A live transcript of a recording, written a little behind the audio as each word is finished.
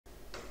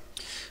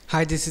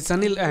Hi, this is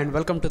Anil and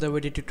welcome to the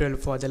video tutorial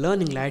for the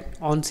Learning Light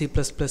on C++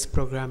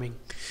 programming.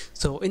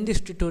 So in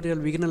this tutorial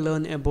we're going to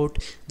learn about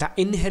the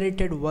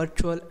inherited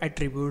virtual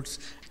attributes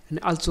and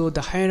also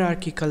the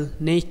hierarchical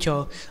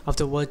nature of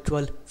the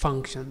virtual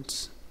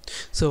functions.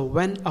 So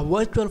when a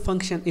virtual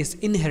function is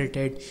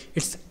inherited,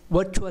 its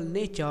virtual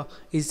nature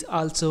is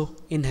also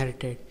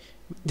inherited.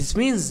 This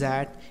means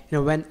that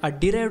when a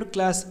derived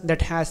class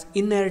that has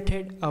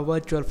inherited a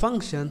virtual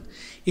function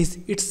is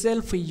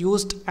itself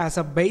used as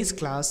a base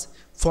class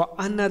for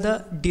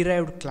another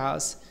derived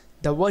class,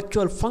 the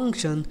virtual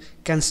function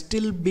can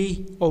still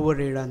be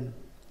overridden.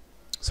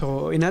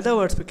 So in other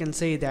words, we can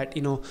say that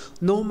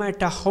no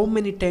matter how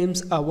many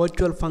times a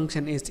virtual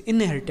function is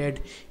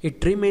inherited,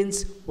 it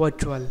remains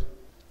virtual.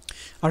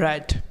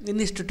 Alright, in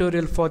this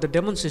tutorial for the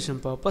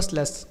demonstration purpose,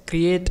 let's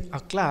create a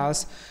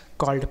class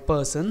called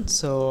person.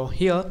 So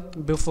here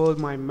before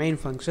my main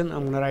function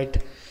I'm gonna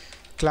write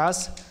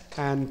class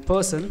and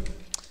person,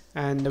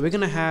 and we're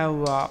gonna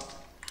have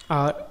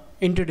a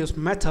introduce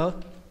method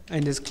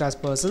in this class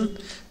person,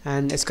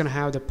 and it's gonna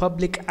have the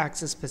public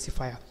access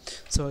specifier.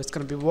 So it's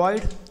gonna be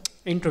void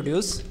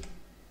introduce,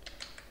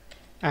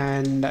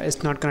 and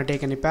it's not gonna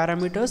take any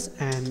parameters,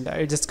 and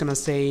it's just gonna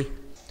say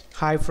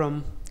hi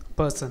from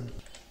person.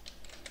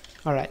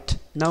 Alright,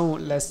 now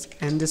let's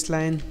end this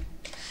line.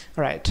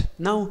 Alright,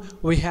 now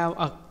we have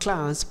a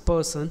class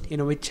person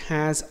which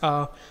has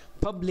a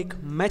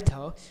public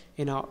method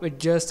which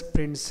just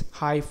prints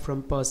hi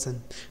from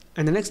person.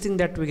 And the next thing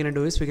that we're gonna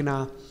do is we're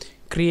gonna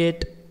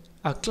create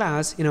a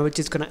class which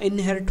is gonna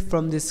inherit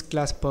from this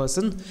class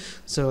person.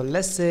 So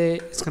let's say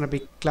it's gonna be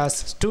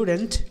class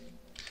student,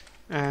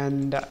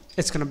 and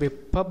it's gonna be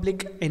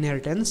public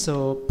inheritance,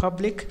 so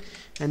public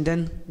and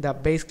then the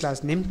base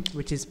class name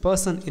which is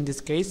person in this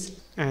case,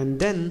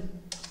 and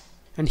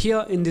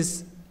here in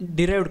this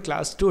derived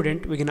class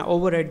student we're gonna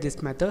override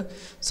this method.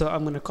 So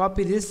I'm gonna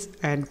copy this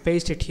and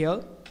paste it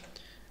here,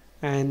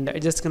 and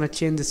I'm just gonna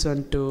change this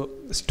one to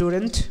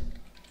student.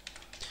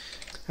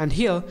 And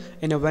here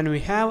when we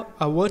have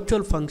a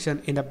virtual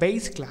function in the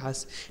base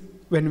class,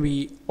 when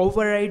we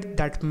override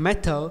that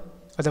method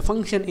or the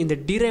function in the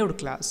derived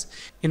class,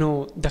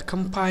 the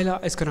compiler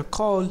is gonna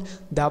call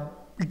the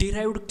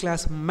derived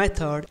class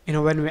method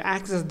when we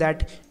access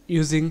that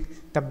using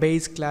the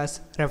base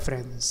class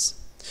reference.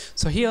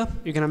 So here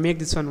you're gonna make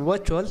this one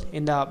virtual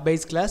in the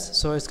base class,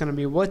 so it's gonna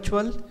be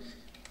virtual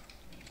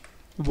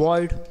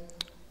void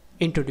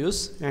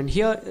introduce, and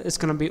here it's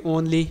gonna be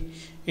only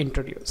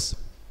introduce.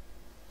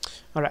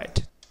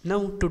 Alright,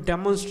 now to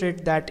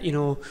demonstrate that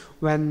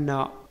when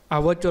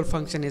a virtual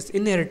function is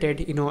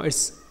inherited,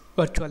 its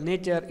virtual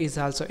nature is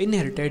also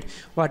inherited,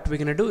 what we're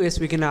gonna do is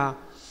we're gonna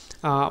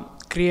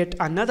create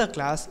another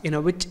class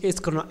which is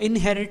gonna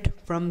inherit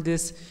from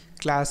this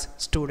class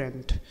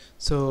student.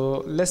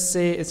 So let's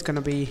say it's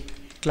gonna be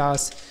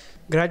class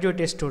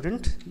graduate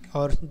student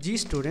or G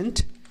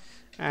student,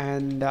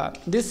 and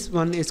this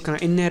one is gonna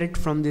inherit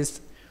from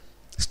this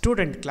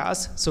student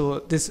class. So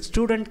this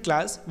student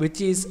class,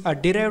 which is a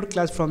derived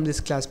class from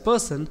this class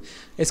person,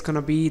 is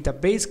gonna be the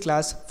base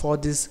class for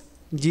this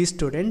G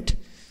student.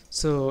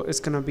 So it's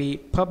gonna be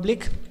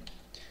public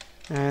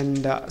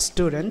and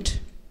student.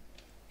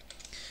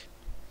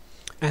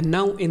 And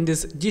now in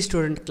this G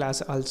student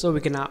class also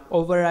we can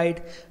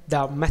override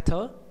the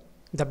method,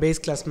 the base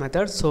class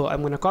method. So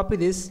I'm gonna copy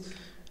this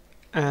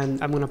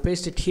and I'm gonna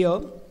paste it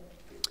here,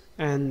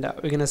 and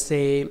we're gonna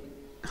say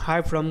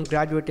hi from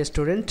graduate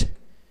student.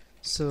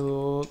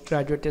 So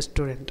graduate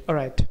student.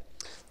 Alright,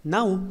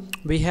 now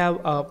we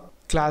have a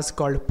class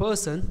called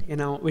person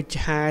which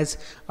has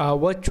a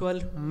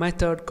virtual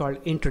method called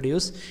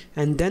introduce,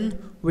 and then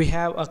we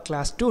have a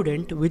class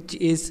student which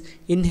is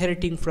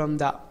inheriting from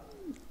the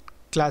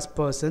class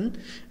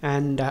person,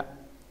 and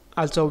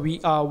also we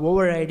are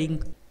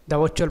overriding the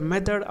virtual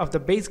method of the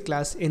base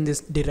class in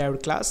this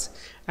derived class,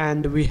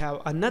 and we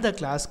have another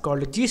class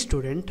called G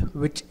student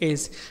which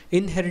is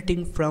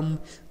inheriting from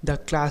the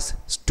class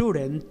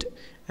student,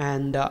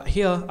 and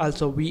here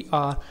also we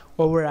are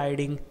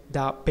overriding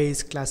the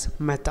base class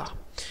method.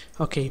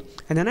 Okay,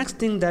 and the next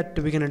thing that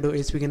we're gonna do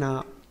is we're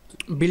gonna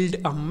build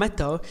a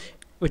method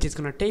which is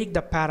gonna take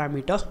the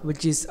parameter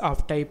which is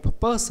of type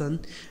person,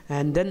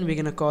 and then we're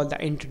gonna call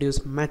the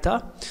introduce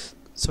method.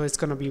 So it's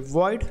gonna be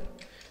void,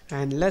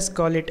 and let's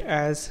call it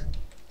as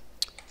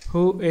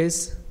who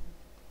is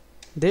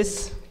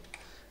this,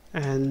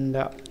 and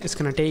it's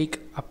gonna take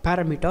a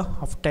parameter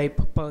of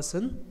type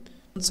person.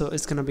 So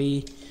it's gonna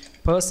be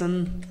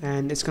person,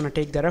 and it's gonna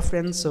take the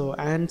reference, so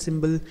and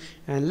symbol,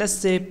 and let's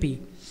say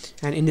p.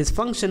 And in this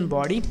function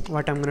body,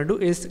 what I'm gonna do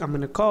is I'm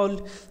gonna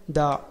call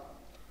the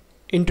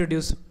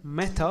introduce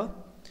method,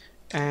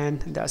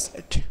 and that's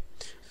it.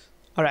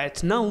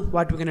 Alright, now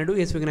what we're gonna do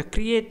is we're gonna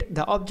create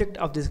the object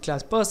of this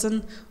class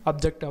person,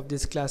 object of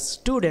this class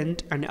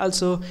student, and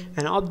also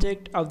an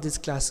object of this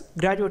class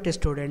graduate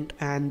student,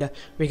 and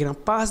we're gonna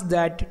pass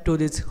that to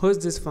this who's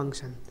this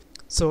function.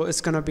 So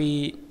it's gonna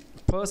be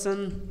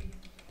person,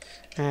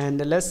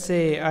 and let's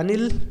say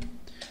Anil,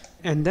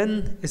 and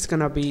then it's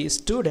gonna be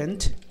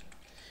student,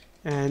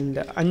 and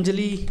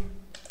Anjali,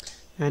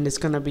 and it's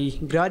gonna be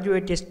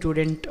graduated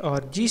student or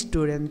G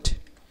student,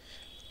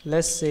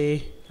 let's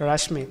say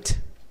Rashmit.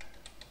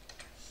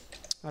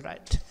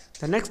 Alright,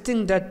 the next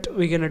thing that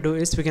we're gonna do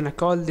is we're gonna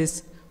call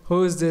this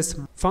who is this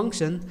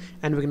function,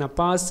 and we're gonna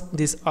pass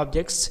these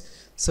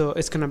objects. So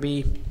it's gonna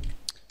be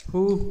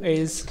who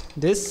is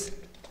this,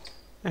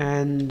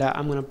 and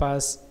I'm gonna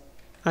pass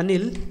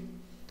Anil,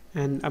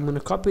 and I'm gonna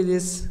copy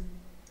this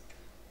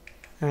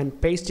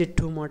and paste it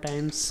 2 more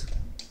times,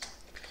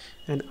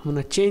 and I'm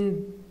gonna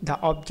change the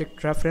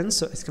object reference,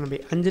 so it's gonna be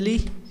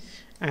Anjali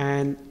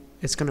and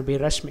it's gonna be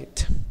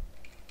Rashmit.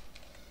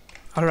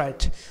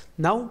 Alright,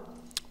 now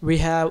we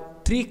have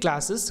 3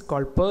 classes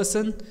called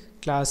person,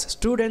 class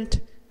student,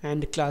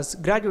 and class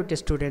graduate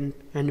student,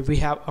 and we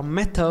have a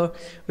method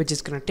which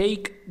is gonna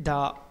take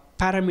the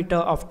parameter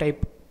of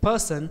type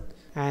person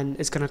and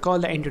it's gonna call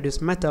the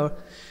introduce method.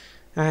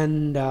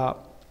 And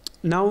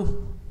now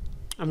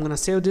I'm gonna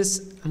save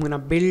this, I'm gonna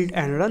build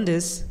and run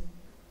this.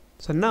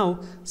 So now,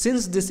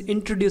 since this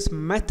introduce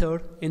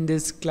method in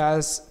this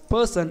class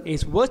person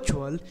is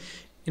virtual,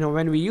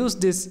 when we use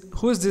this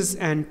who's this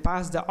and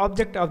pass the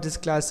object of this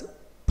class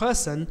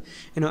person,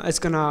 it's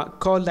gonna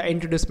call the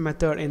introduce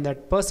method in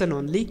that person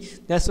only.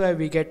 That's why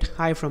we get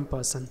hi from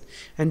person.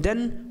 And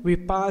then we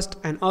passed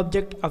an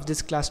object of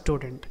this class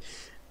student.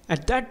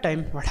 At that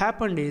time, what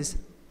happened is,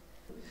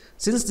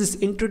 since this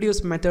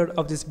introduce method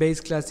of this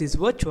base class is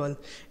virtual,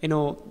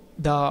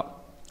 the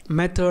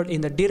method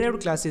in the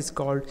derived class is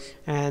called,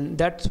 and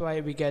that's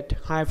why we get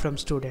hi from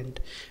student.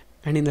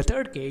 And in the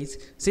third case,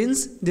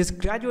 since this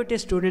graduated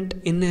student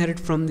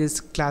inherits from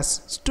this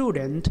class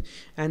student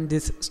and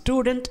this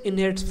student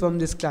inherits from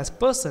this class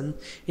person,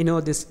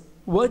 this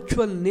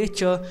virtual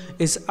nature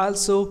is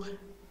also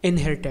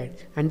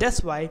inherited. And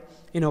that's why,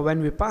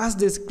 when we pass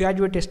this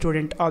graduated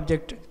student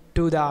object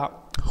to the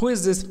who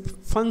is this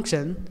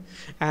function,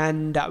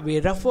 and we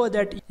refer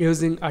that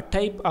using a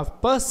type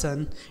of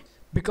person,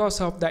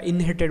 because of the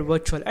inherited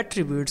virtual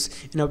attributes,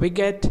 we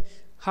get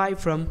hi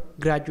from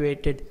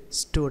graduated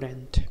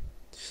student.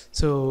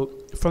 So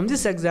from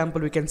this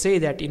example we can say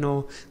that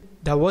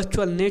the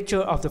virtual nature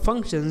of the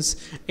functions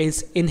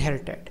is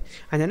inherited.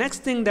 And the next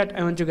thing that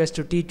I want you guys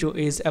to teach you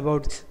is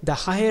about the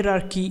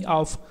hierarchy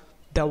of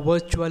the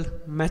virtual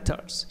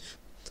methods.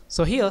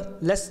 So here,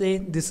 let's say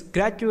this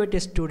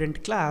graduated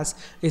student class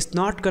is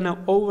not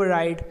gonna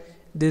override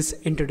this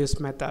introduce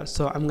method,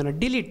 so I'm gonna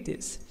delete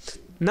this.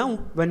 Now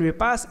when we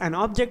pass an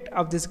object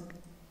of this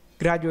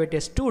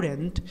graduated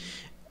student,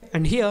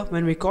 and here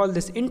when we call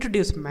this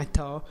introduce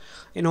method,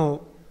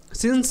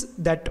 since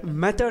that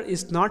method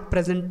is not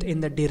present in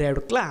the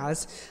derived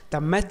class, the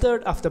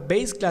method of the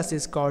base class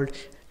is called,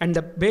 and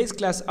the base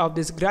class of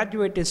this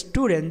graduated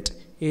student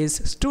is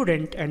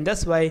student, and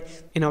that's why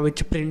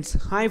which prints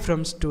hi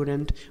from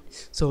student.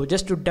 So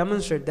just to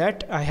demonstrate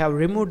that, I have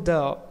removed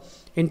the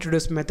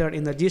introduce method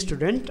in the G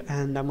student,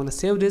 and I'm gonna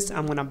save this,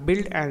 I'm gonna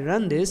build and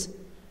run this,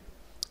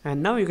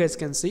 and now you guys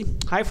can see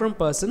hi from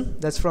person,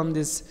 that's from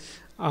this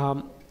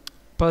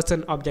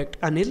person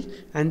object Anil,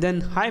 and then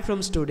hi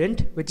from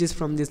student, which is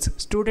from this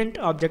student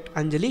object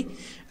Anjali,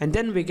 and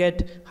then we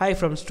get hi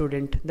from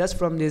student, that's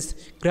from this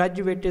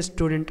graduated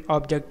student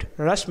object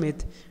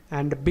Rashmit.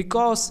 And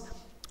because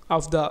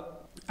of the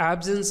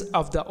absence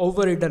of the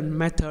overridden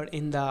method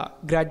in the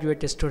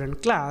graduated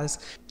student class,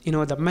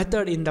 the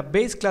method in the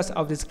base class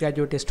of this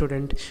graduated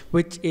student,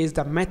 which is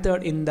the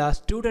method in the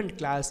student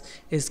class,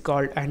 is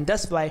called, and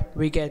that's why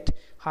we get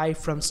hi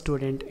from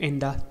student in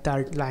the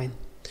third line.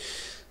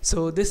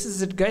 So this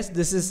is it, guys.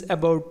 This is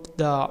about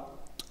the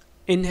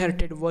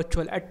inherited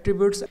virtual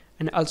attributes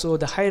and also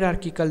the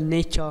hierarchical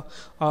nature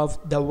of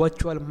the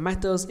virtual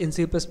methods in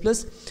C++.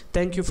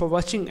 Thank you for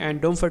watching,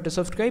 and don't forget to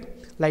subscribe,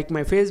 like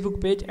my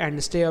Facebook page,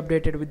 and stay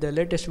updated with the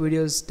latest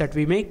videos that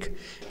we make,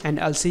 and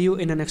I'll see you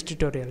in the next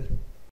tutorial.